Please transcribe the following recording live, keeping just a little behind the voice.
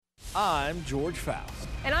I'm George Faust.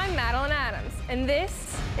 And I'm Madeline Adams, and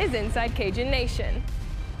this is Inside Cajun Nation.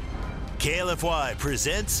 KLFY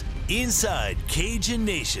presents Inside Cajun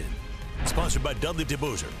Nation. Sponsored by Dudley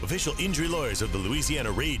DeBosier, official injury lawyers of the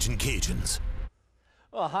Louisiana Ragin' Cajuns.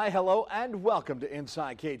 Well, hi, hello, and welcome to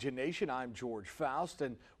Inside Cajun Nation. I'm George Faust,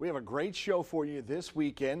 and we have a great show for you this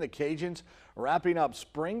weekend. The Cajuns wrapping up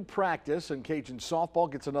spring practice, and Cajun softball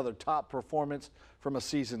gets another top performance from a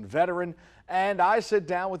seasoned veteran. And I sit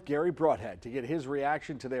down with Gary Broadhead to get his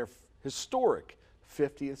reaction to their historic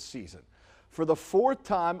 50th season. For the fourth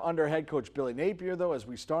time under head coach Billy Napier, though, as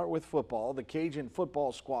we start with football, the Cajun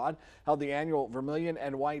football squad held the annual Vermilion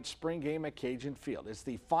and White spring game at Cajun Field. It's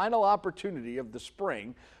the final opportunity of the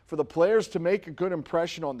spring for the players to make a good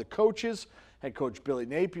impression on the coaches. Head coach Billy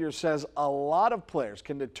Napier says a lot of players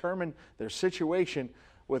can determine their situation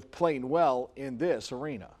with playing well in this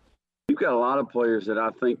arena. You've got a lot of players that I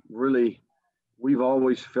think really we've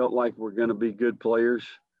always felt like we're going to be good players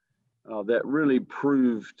that really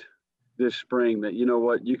proved this spring that, you know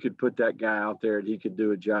what, you could put that guy out there and he could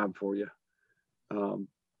do a job for you.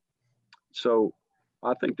 So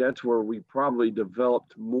I think that's where we probably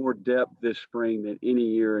developed more depth this spring than any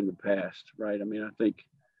year in the past, right? I mean, I think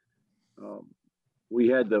we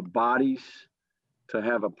had the bodies to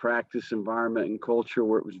have a practice environment and culture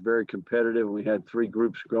where it was very competitive. We had three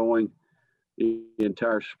groups going the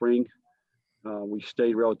entire spring. We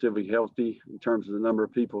stayed relatively healthy in terms of the number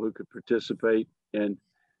of people who could participate. And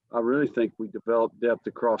I really think we developed depth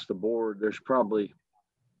across the board. There's probably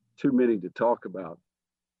too many to talk about.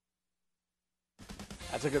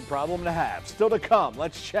 That's a good problem to have. Still to come,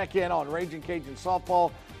 let's check in on Ragin' Cajun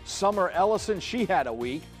softball. Summer Ellison, she had a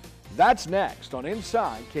week. That's next on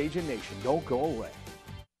Inside Cajun Nation. Don't go away.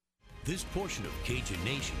 This portion of Cajun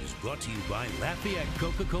Nation is brought to you by Lafayette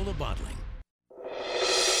Coca-Cola Bottling.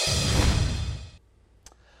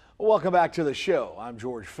 Welcome back to the show. I'm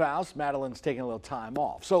George Faust. Madeline's taking a little time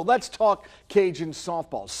off. So let's talk Cajun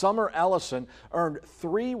softball. Summer Ellison earned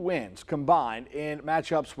 3 wins combined in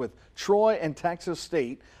matchups with Troy and Texas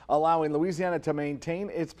State, allowing Louisiana to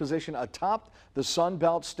maintain its position atop the Sun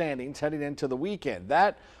Belt standings heading into the weekend.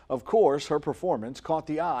 That, of course, her performance caught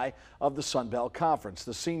the eye of the Sun Belt Conference.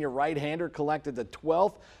 The senior right-hander collected the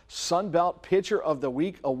 12th Sun Belt Pitcher of the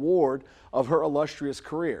Week award of her illustrious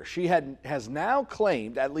career. She has now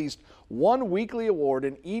claimed at least one weekly award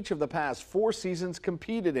in each of the past 4 seasons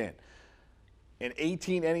competed in. In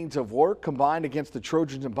 18 innings of work combined against the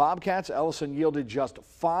Trojans and Bobcats, Ellison yielded just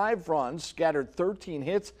 5 runs, scattered 13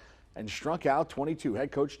 hits, and struck out 22.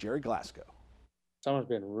 Head coach Jerry Glasgow. Summer's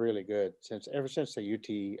been really good ever since the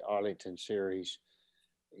UT Arlington series.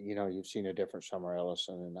 You know, you've seen a different Summer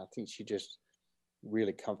Ellison, and I think she's just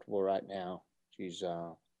really comfortable right now. She's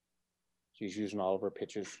using all of her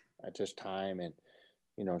pitches at this time, and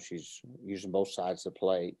you know she's using both sides of the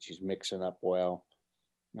plate. She's mixing up well.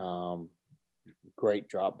 Great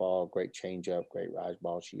drop ball, great changeup, great rise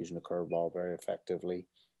ball. She's using the curveball very effectively.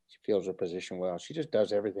 She feels her position well. She just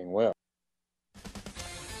does everything well.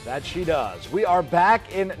 That she does. We are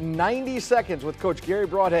back in 90 seconds with Coach Gary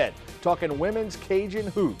Broadhead talking women's Cajun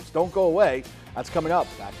hoops. Don't go away. That's coming up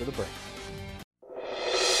after the break.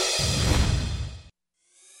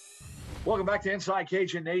 Welcome back to Inside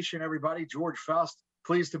Cajun Nation, everybody. George Faust,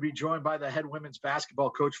 pleased to be joined by the head women's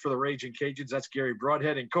basketball coach for the Ragin' Cajuns. That's Gary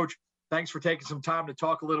Broadhead. And Coach, thanks for taking some time to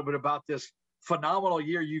talk a little bit about this phenomenal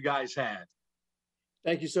year you guys had.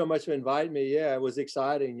 Thank you so much for inviting me. Yeah, it was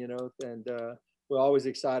exciting, you know, and we're always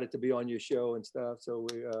excited to be on your show and stuff. So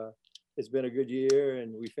it's been a good year,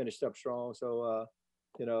 and we finished up strong. So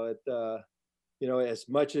as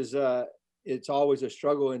much as it's always a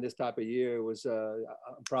struggle in this type of year, it was I'm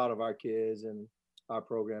proud of our kids and our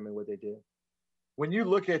program and what they did. When you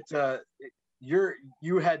look at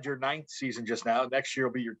you had your 9th season just now. Next year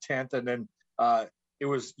will be your 10th, and then it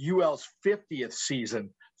was UL's 50th season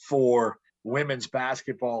for women's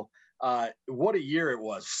basketball. What a year it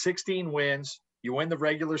was! 16 wins. You win the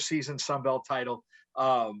regular season Sun Belt title.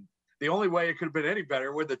 The only way it could have been any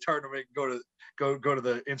better would the tournament go to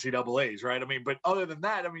the NCAAs, right? I mean, but other than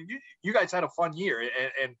that, I mean, you guys had a fun year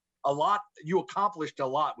and a lot. You accomplished a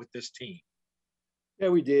lot with this team. Yeah,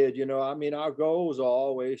 we did. You know, I mean, our goals are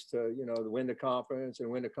always to, you know, to win the conference and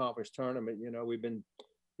win the conference tournament. You know, we've been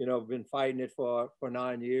fighting it for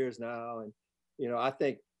 9 years now, and you know, I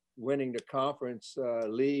think winning the conference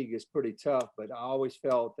league is pretty tough, but I always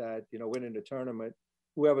felt that, you know, winning the tournament,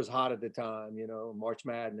 whoever's hot at the time, you know, March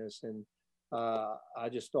Madness. And I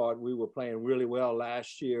just thought we were playing really well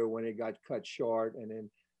last year when it got cut short. And then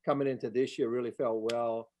coming into this year really felt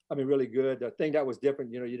well. I mean, really good. The thing that was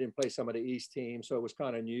different, you know, you didn't play some of the East teams, so it was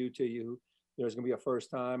kind of new to you. it's going to be a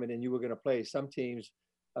first time, and then you were going to play some teams.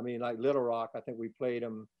 I mean, like Little Rock, I think we played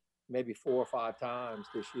them maybe 4 or 5 times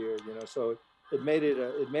this year, so it made it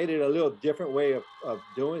a little different way of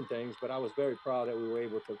doing things, but I was very proud that we were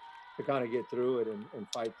able to kind of get through it and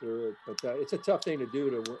fight through it. But it's a tough thing to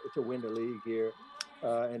do to win the league here.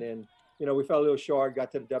 And then, we fell a little short,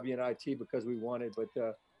 got to the WNIT because we won it. But,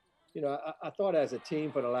 I thought as a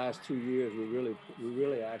team for the last 2 years, we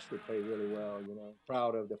really actually played really well,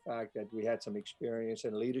 proud of the fact that we had some experience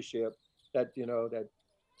and leadership that, that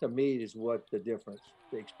to me is what the difference,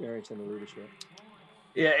 the experience and the leadership.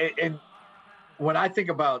 Yeah. And when I think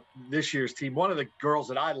about this year's team, one of the girls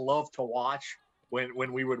that I love to watch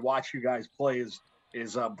when we would watch you guys play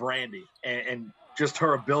is Brandy, and just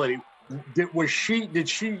her ability. Did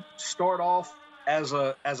she start off as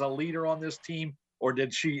a leader on this team, or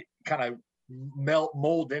did she kind of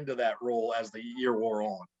mold into that role as the year wore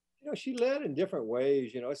on? She led in different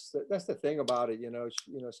ways. That's the thing about it.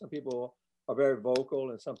 Some people are very vocal,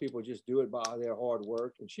 and some people just do it by their hard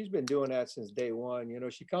work. And she's been doing that since day one.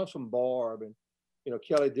 She comes from Barb, and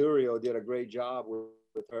Kelly Durio did a great job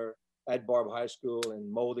with her at Barb High School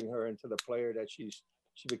and molding her into the player that she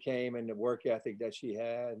became and the work ethic that she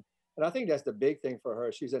had. And I think that's the big thing for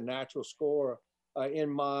her. She's a natural scorer. In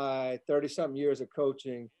my 30-something years of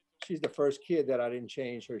coaching, she's the first kid that I didn't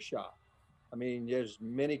change her shot. I mean, there's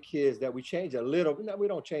many kids that we change a little. No, we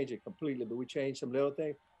don't change it completely, but we change some little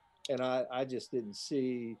things. And I just didn't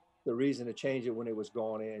see the reason to change it when it was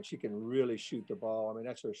going in. She can really shoot the ball. I mean,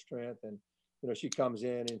 that's her strength. And, she comes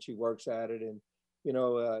in and she works at it. And,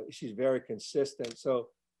 she's very consistent. So,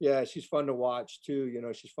 yeah, she's fun to watch too.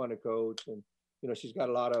 She's fun to coach, and, she's got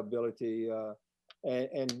a lot of ability.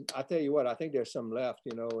 And I tell you what, I think there's some left,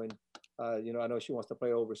 and, I know she wants to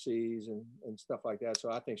play overseas and stuff like that.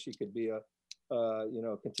 So I think she could be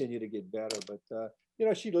continue to get better.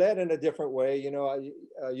 But, she led in a different way.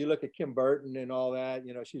 You look at Kim Burton and all that,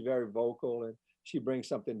 she's very vocal and she brings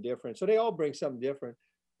something different. So they all bring something different.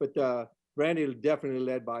 But Brandy definitely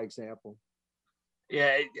led by example.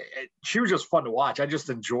 Yeah, she was just fun to watch. I just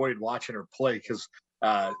enjoyed watching her play because,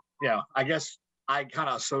 I guess I kind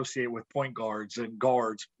of associate with point guards and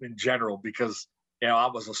guards in general because, I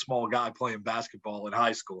was a small guy playing basketball in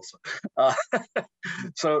high school.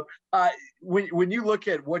 So, when you look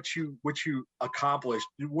at what you accomplished,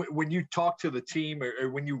 when you talk to the team or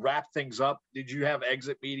when you wrap things up, did you have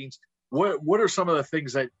exit meetings? What are some of the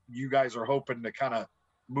things that you guys are hoping to kind of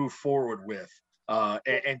move forward with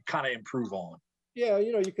and kind of improve on? Yeah,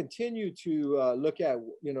 you continue to look at,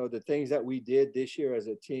 the things that we did this year as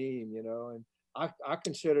a team, and I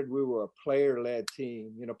considered we were a player-led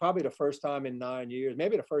team, probably the first time in 9 years,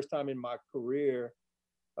 maybe the first time in my career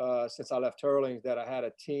since I left Hurlings that I had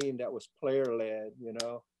a team that was player-led,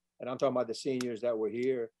 and I'm talking about the seniors that were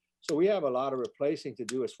here. So we have a lot of replacing to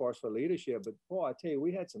do as far as for leadership, but boy, I tell you,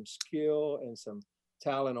 we had some skill and some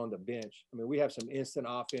talent on the bench. I mean, we have some instant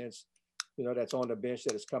offense, that's on the bench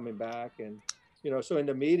that is coming back. And, so in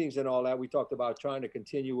the meetings and all that, we talked about trying to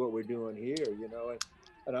continue what we're doing here,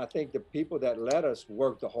 and I think the people that led us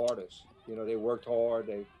worked the hardest. They worked hard.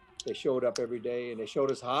 They showed up every day and they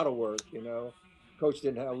showed us how to work, Coach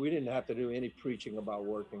we didn't have to do any preaching about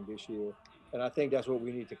working this year. And I think that's what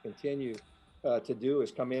we need to continue to do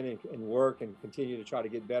is come in and work and continue to try to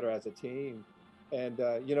get better as a team. And,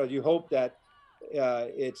 you hope that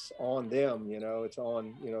it's on them, it's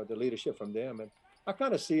on, the leadership from them. And I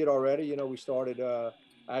kind of see it already. We started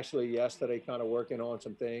actually yesterday kind of working on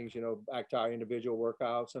some things, back to our individual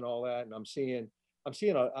workouts and all that. And I'm seeing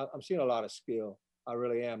a lot of skill. I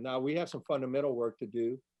really am. Now we have some fundamental work to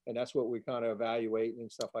do, and that's what we kind of evaluate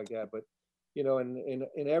and stuff like that. But, in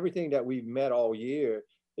everything that we've met all year,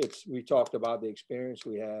 we talked about the experience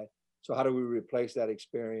we had. So how do we replace that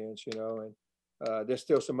experience, and there's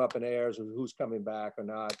still some up in the airs of who's coming back or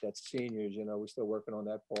not. That's seniors, we're still working on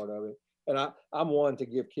that part of it. And I'm one to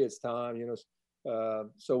give kids time,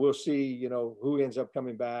 so we'll see, who ends up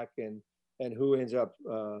coming back and who ends up,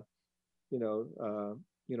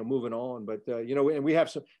 moving on. But, and we have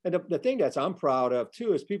some, and the thing I'm proud of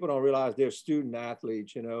too, is people don't realize they're student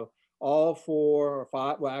athletes, all 4 or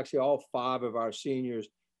 5, well, actually all 5 of our seniors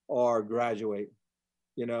are graduating,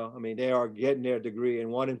 I mean, they are getting their degree,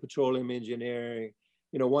 and one in petroleum engineering,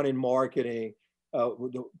 one in marketing.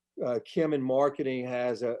 Kim in marketing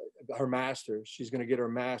has her master's. She's going to get her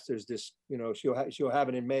master's this, she'll have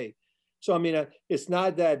it in May. So, I mean, it's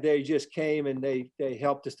not that they just came and they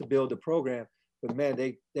helped us to build the program, but man,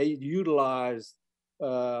 they utilized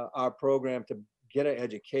our program to get an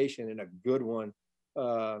education and a good one,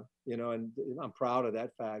 and I'm proud of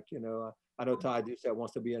that fact. I know Ty Doucette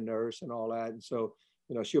wants to be a nurse and all that. And so,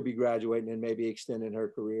 she'll be graduating and maybe extending her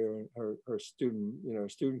career, her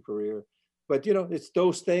student career. But, it's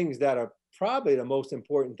those things that are probably the most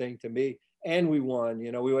important thing to me. And we won,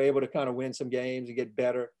 we were able to kind of win some games and get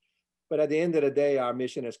better. But at the end of the day, our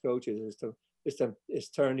mission as coaches is to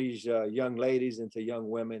turn these young ladies into young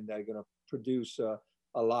women that are going to produce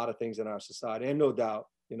a lot of things in our society. And no doubt,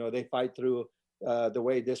 they fight through the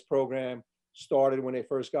way this program started when they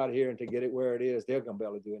first got here, and to get it where it is, they're going to be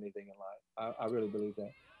able to do anything in life. I really believe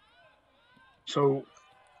that. So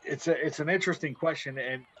it's an interesting question.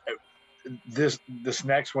 And this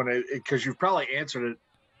next one, because you've probably answered it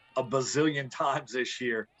a bazillion times this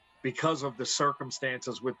year because of the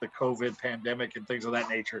circumstances with the COVID pandemic and things of that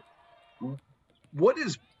nature. What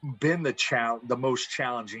has been the most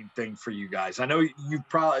challenging thing for you guys? I know you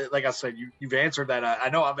probably, like I said, you've answered that. I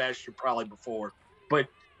know I've asked you probably before, but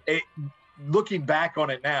looking back on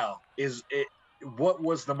it now, what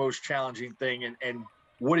was the most challenging thing, and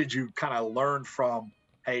what did you kind of learn from?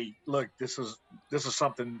 Hey, look, this is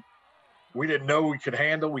something we didn't know we could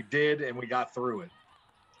handle. We did, and we got through it.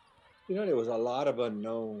 There was a lot of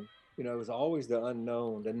unknown. It was always the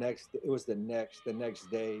unknown. It was the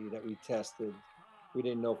next day that we tested. We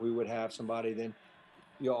didn't know if we would have somebody. Then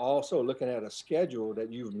you're also looking at a schedule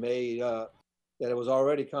that you've made up that it was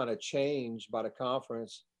already kind of changed by the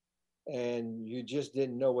conference, and you just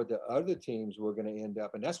didn't know what the other teams were going to end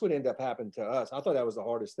up. And that's what ended up happening to us. I thought that was the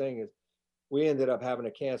hardest thing, is we ended up having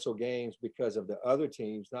to cancel games because of the other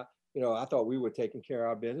teams. Not, I thought we were taking care of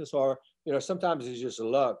our business, or, sometimes it's just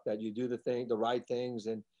luck that you do the right things,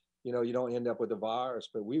 and, you don't end up with the virus.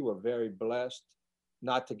 But we were very blessed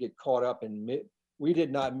not to get caught up we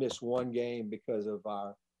did not miss one game because of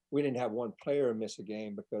we didn't have one player miss a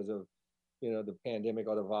game because of, the pandemic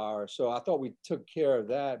or the virus. So I thought we took care of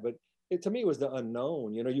that. But to me, it was the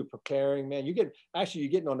unknown. You're preparing, man. You're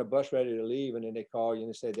getting on the bus ready to leave, and then they call you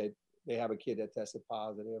and say that they have a kid that tested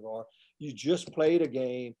positive, or you just played a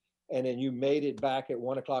game and then you made it back at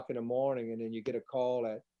 1 o'clock in the morning, and then you get a call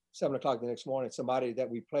at 7 o'clock the next morning, somebody that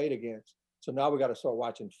we played against. So now we got to start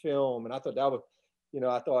watching film. And I thought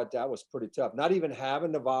that was pretty tough. Not even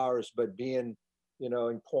having the virus, but being,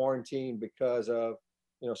 in quarantine because of,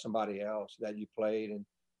 somebody else that you played. And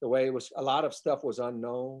the way it was, a lot of stuff was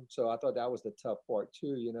unknown. So I thought that was the tough part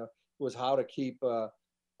too, was how to keep our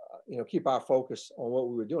focus on what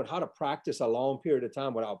we were doing, how to practice a long period of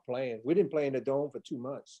time without playing. We didn't play in the dome for 2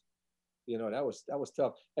 months. That was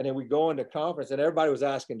tough. And then we go into conference, and everybody was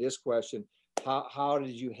asking this question: how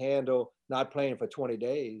did you handle not playing for 20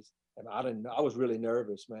 days? And I was really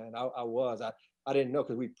nervous, man. I didn't know,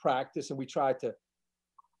 because we practiced and we tried to,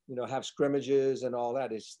 have scrimmages and all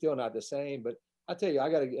that. It's still not the same. But I tell you,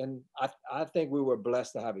 I think we were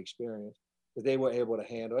blessed to have experience, because they were able to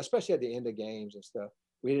handle, especially at the end of games and stuff.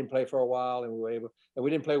 We didn't play for a while, and we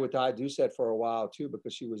didn't play with Di Doucette for a while too,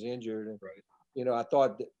 because she was injured. And, right. I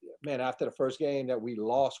thought that, man, after the first game that we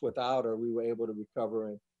lost without her, we were able to recover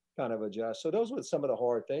and kind of adjust. So those were some of the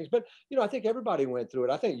hard things. But, I think everybody went through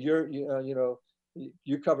it. I think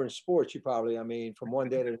you're covering sports. You probably, from one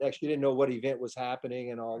day to the next, you didn't know what event was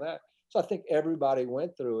happening and all that. So I think everybody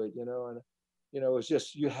went through it, and, it was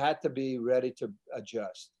just, you had to be ready to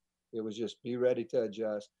adjust. It was just be ready to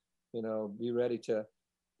adjust, be ready to,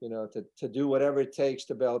 to do whatever it takes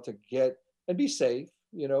to be able to get and be safe,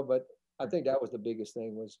 but I think that was the biggest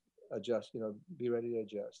thing, was adjust, be ready to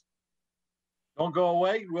adjust. Don't go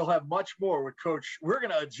away. We'll have much more with Coach. We're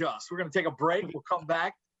going to adjust. We're going to take a break. We'll come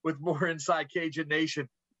back with more Inside Cajun Nation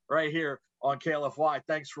right here on KLFY.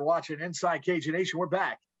 Thanks for watching Inside Cajun Nation. We're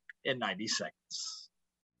back in 90 seconds.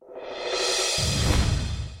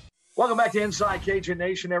 Welcome back to Inside Cajun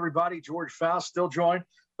Nation, everybody. George Faust, still joined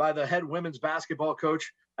by the head women's basketball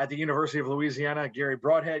coach at the University of Louisiana, Gary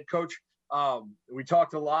Broadhead. Coach, we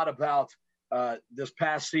talked a lot about this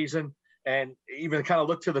past season, and even kind of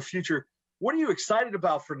look to the future. What are you excited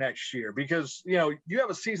about for next year? Because, you have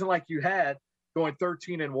a season like you had, going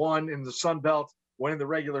 13-1 in the Sun Belt, winning the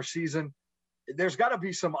regular season. There's got to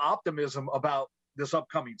be some optimism about this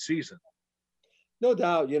upcoming season. No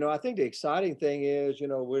doubt. I think the exciting thing is,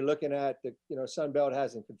 we're looking at the, Sun Belt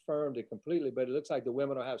hasn't confirmed it completely, but it looks like the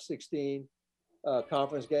women will have 16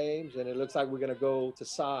 conference games, and it looks like we're going to go to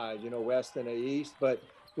sides, West and the East, but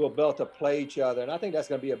we'll be able to play each other. And I think that's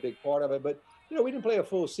going to be a big part of it. But, we didn't play a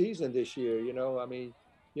full season this year, we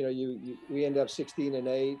ended up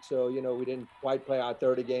 16-8. So, we didn't quite play our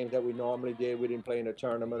 30 games that we normally did. We didn't play in a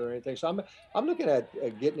tournament or anything. So I'm looking at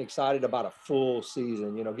getting excited about a full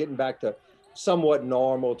season, getting back to somewhat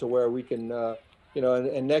normal, to where we can,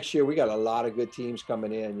 and next year we got a lot of good teams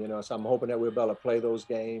coming in, so I'm hoping that we'll be able to play those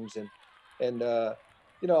games. And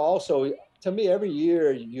also, to me, every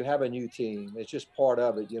year you have a new team. It's just part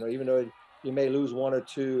of it, even though you may lose one or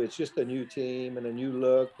two, it's just a new team and a new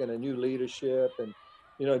look and a new leadership and,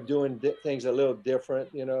 doing things a little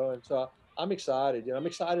different, and so I'm excited. I'm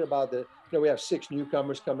excited about we have 6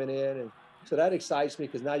 newcomers coming in. And so that excites me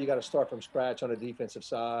because now you got to start from scratch on the defensive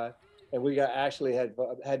side. And we actually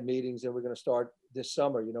had meetings, and we're going to start this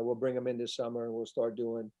summer. We'll bring them in this summer, and we'll start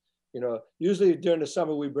doing, usually during the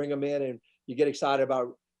summer we bring them in and you get excited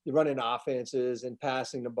about running offenses and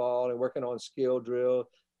passing the ball and working on skill drill.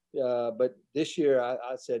 But this year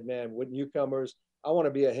I said, man, with newcomers, I want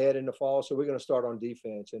to be ahead in the fall. So we're going to start on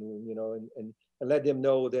defense and, and let them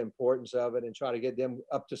know the importance of it and try to get them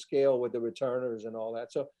up to scale with the returners and all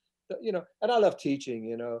that. So, and I love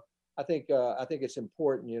teaching, I think it's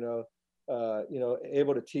important,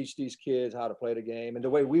 able to teach these kids how to play the game and the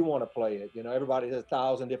way we want to play it. Everybody has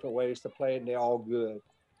 1,000 different ways to play it, and they're all good.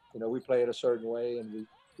 We play it a certain way, and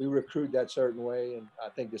we recruit that certain way. And I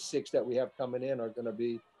think the 6 that we have coming in are going to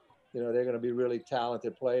be, they're going to be really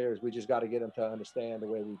talented players. We just got to get them to understand the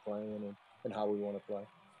way we play and how we want to play.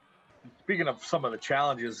 Speaking of some of the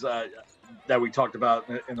challenges that we talked about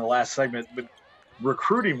in the last segment, but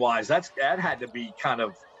recruiting wise, that had to be kind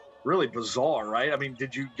of really bizarre, right? I mean,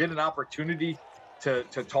 did you get an opportunity to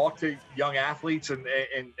talk to young athletes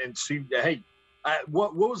and see, hey,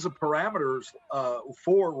 what was the parameters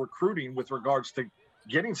for recruiting with regards to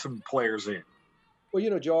getting some players in?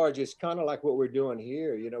 Well, George, it's kind of like what we're doing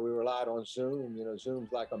here. We relied on Zoom.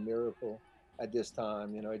 Zoom's like a miracle at this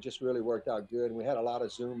time. It just really worked out good. And we had a lot of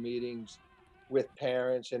Zoom meetings with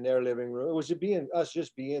parents in their living room. It was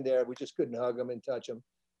just being there. We just couldn't hug them and touch them.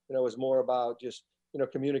 It was more about just,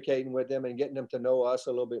 communicating with them and getting them to know us a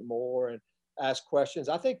little bit more and ask questions.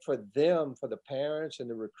 I think for them, for the parents and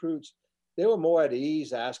the recruits, they were more at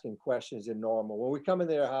ease asking questions than normal. When we come in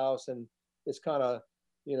their house and it's kind of,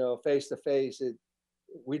 face to face,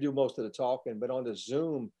 we do most of the talking, but on the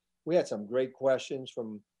Zoom, we had some great questions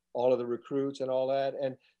from all of the recruits and all that.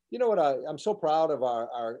 And you know what, I'm so proud of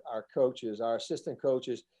our coaches, our assistant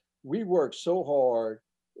coaches. We worked so hard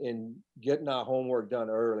in getting our homework done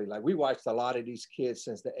early. Like we watched a lot of these kids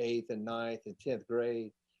since the 8th and 9th and 10th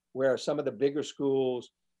grade, where some of the bigger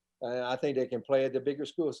schools, I think they can play at the bigger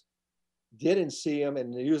schools, didn't see them.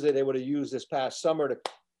 And usually they would have used this past summer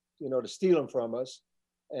to steal them from us.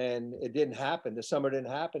 And it didn't happen. The summer didn't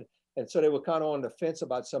happen. And so they were kind of on the fence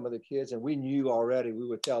about some of the kids. And we knew already, we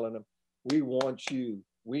were telling them, we want you,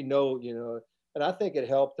 we know, and I think it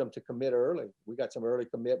helped them to commit early. We got some early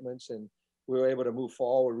commitments and we were able to move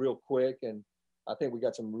forward real quick. And I think we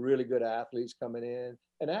got some really good athletes coming in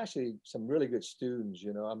and actually some really good students,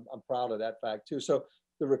 I'm proud of that fact too. So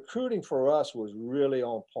the recruiting for us was really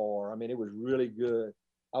on par. I mean, it was really good.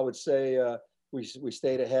 I would say we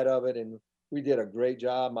stayed ahead of it and we did a great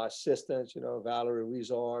job. My assistants, Valerie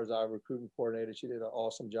Weezars, our recruiting coordinator, she did an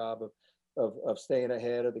awesome job of staying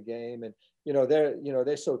ahead of the game. And,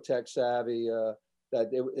 they're so tech savvy that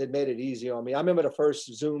it made it easy on me. I remember the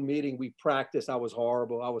first Zoom meeting we practiced, I was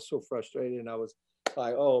horrible. I was so frustrated and I was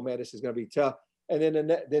like, oh man, this is going to be tough. And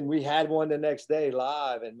then we had one the next day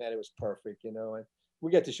live and man, it was perfect, and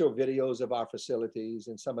we get to show videos of our facilities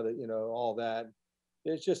and some of the, all that.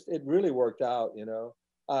 It really worked out,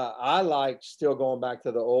 I like still going back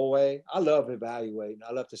to the old way. I love evaluating.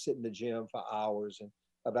 I love to sit in the gym for hours and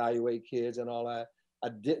evaluate kids and all that.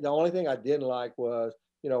 The only thing I didn't like was,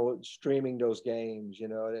 streaming those games.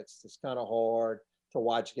 It's kind of hard to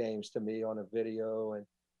watch games to me on a video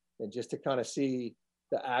and just to kind of see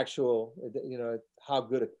the actual, how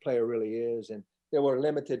good a player really is. And there were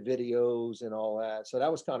limited videos and all that. So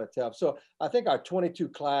that was kind of tough. So I think our 22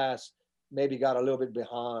 class maybe got a little bit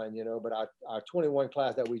behind, but our 21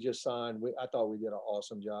 class that we just signed, I thought we did an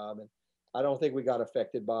awesome job. And I don't think we got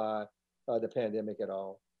affected by the pandemic at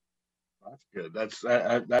all. That's good.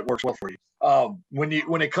 That works well for you.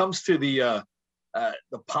 When it comes to the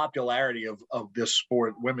popularity of this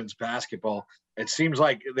sport, women's basketball, it seems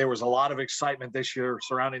like there was a lot of excitement this year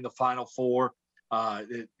surrounding the Final Four.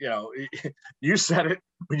 You said it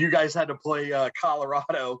when you guys had to play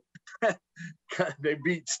Colorado. They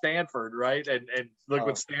beat Stanford, right? And look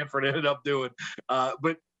what Stanford ended up doing.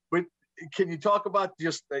 But can you talk about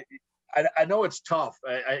just? I know it's tough.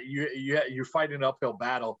 You're fighting an uphill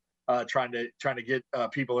battle, trying to get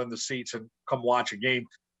people in the seats and come watch a game.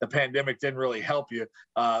 The pandemic didn't really help you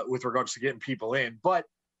with regards to getting people in. But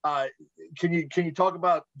can you talk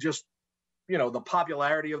about just the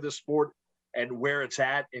popularity of this sport and where it's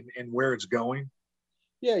at and where it's going?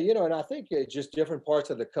 Yeah, and I think it's just different parts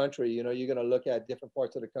of the country. You're going to look at different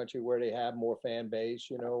parts of the country where they have more fan base,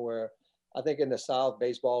 where I think in the South,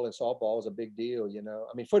 baseball and softball is a big deal. You know,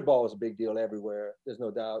 I mean, football is a big deal everywhere. There's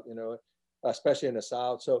no doubt. You know, especially in the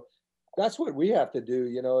South. So that's what we have to do.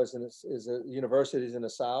 You know, as universities in the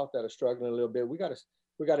South that are struggling a little bit, we got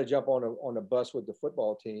to jump on a bus with the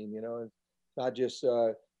football team. You know, and not just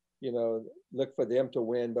you know, look for them to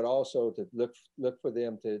win, but also to look for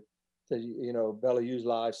them to you know, better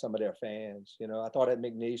utilize some of their fans. You know, I thought at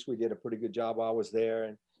McNeese we did a pretty good job while I was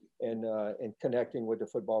there, and connecting with the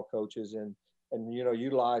football coaches and you know,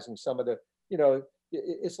 utilizing some of the, you know,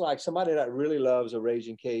 it's like somebody that really loves a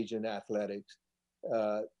Raging Cajun athletics.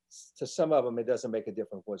 To some of them, it doesn't make a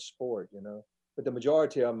difference what sport, you know, but the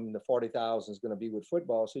majority of them, the 40,000 is going to be with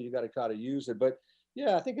football. So you got to try to use it. But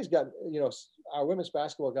yeah, I think it's got, you know, our women's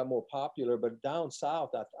basketball got more popular, but down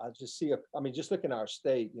South, I just see, I mean, just look in our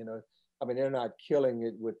state, you know, I mean, they're not killing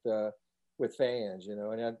it with fans, you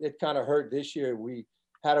know, and it kind of hurt this year. We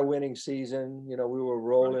had a winning season, you know, we were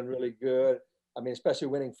rolling really good. I mean, especially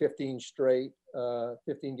winning 15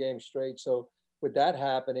 games straight. So with that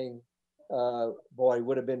happening, boy, it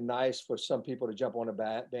would have been nice for some people to jump on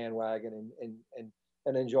a bandwagon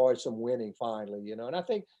and enjoy some winning finally, you know. And I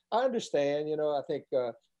think I understand, you know, I think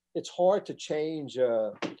it's hard to change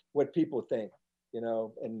what people think, you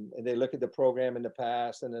know, and they look at the program in the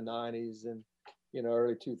past in the 90s and, you know,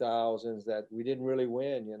 early 2000s that we didn't really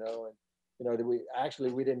win, you know, and, you know, that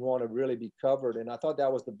we didn't want to really be covered. And I thought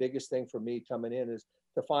that was the biggest thing for me coming in, is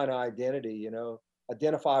to find our identity, you know,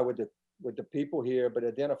 identify with the people here, but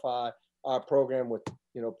identify our program with,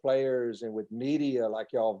 you know, players and with media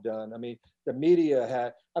like y'all have done. I mean, the media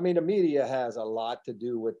has a lot to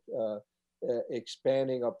do with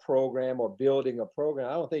expanding a program or building a program.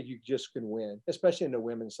 I don't think you just can win, especially in the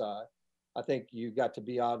women's side. I think you got to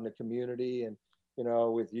be out in the community and, you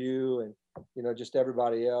know, with you and, you know, just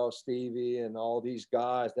everybody else, Stevie and all these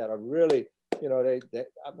guys that are really, you know,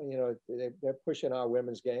 they're pushing our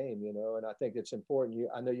women's game, you know, and I think it's important.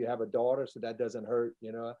 I know you have a daughter, so that doesn't hurt,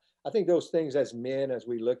 you know. I think those things as men, as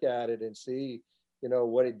we look at it and see, you know,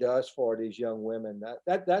 what it does for these young women,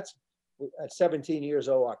 that's at 17 years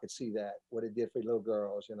old, I could see that, what it did for little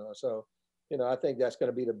girls, you know. So, you know, I think that's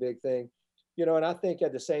going to be the big thing, you know, and I think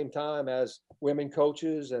at the same time as women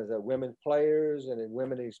coaches, as women players and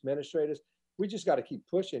women administrators, we just got to keep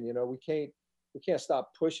pushing, you know. We can't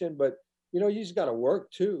stop pushing, but you know, you just got to work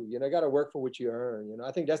too. You know, got to work for what you earn. You know,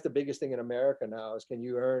 I think that's the biggest thing in America now is can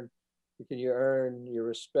you earn your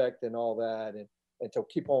respect and all that, and to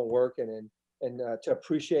keep on working and to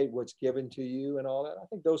appreciate what's given to you and all that. I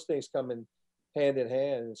think those things come in hand.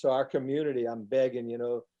 And so our community, I'm begging, you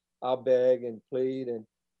know, I'll beg and plead, and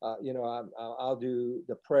you know, I'll do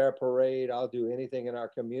the prayer parade. I'll do anything in our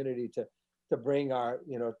community to bring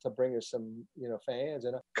us some, you know, fans.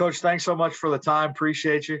 And Coach, thanks so much for the time.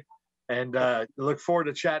 Appreciate you. And look forward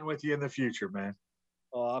to chatting with you in the future, man.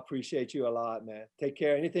 Oh, I appreciate you a lot, man. Take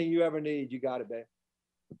care. Anything you ever need, you got it, man.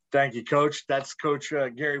 Thank you, Coach. That's Coach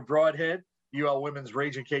Gary Broadhead, UL Women's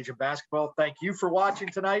Raging Cajun Basketball. Thank you for watching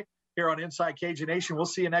tonight here on Inside Cajun Nation. We'll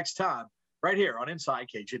see you next time right here on Inside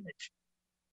Cajun Nation.